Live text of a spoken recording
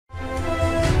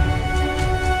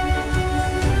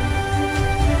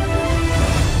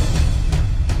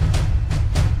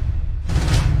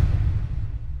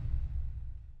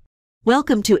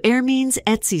Welcome to Airmean's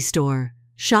Etsy store.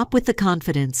 Shop with the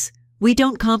confidence. We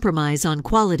don't compromise on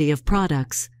quality of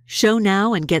products. Show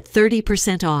now and get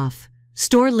 30% off.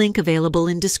 Store link available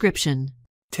in description.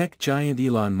 Tech giant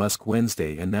Elon Musk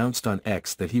Wednesday announced on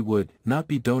X that he would not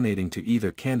be donating to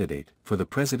either candidate for the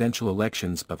presidential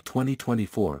elections of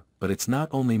 2024, but it's not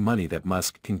only money that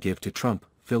Musk can give to Trump.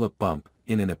 Philip Bump,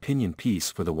 in an opinion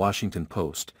piece for The Washington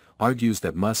Post, argues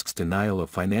that Musk's denial of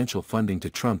financial funding to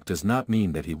Trump does not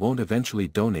mean that he won't eventually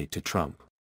donate to Trump.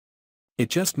 It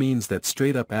just means that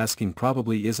straight-up asking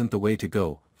probably isn't the way to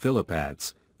go, Philip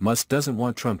adds. Musk doesn't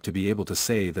want Trump to be able to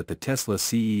say that the Tesla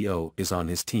CEO is on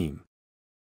his team.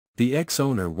 The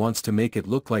ex-owner wants to make it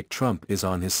look like Trump is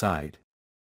on his side.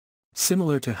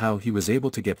 Similar to how he was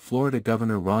able to get Florida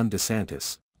Governor Ron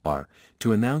DeSantis,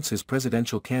 to announce his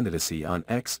presidential candidacy on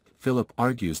X, Philip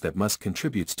argues that Musk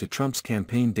contributes to Trump's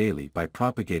campaign daily by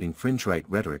propagating fringe-right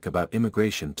rhetoric about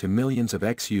immigration to millions of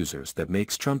X users that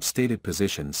makes Trump's stated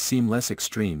positions seem less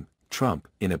extreme. Trump,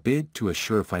 in a bid to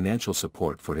assure financial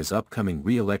support for his upcoming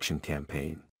re-election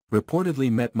campaign,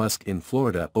 reportedly met Musk in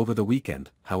Florida over the weekend.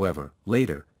 However,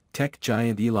 later, tech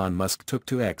giant Elon Musk took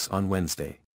to X on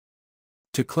Wednesday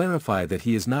to clarify that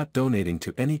he is not donating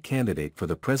to any candidate for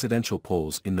the presidential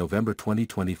polls in November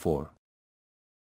 2024.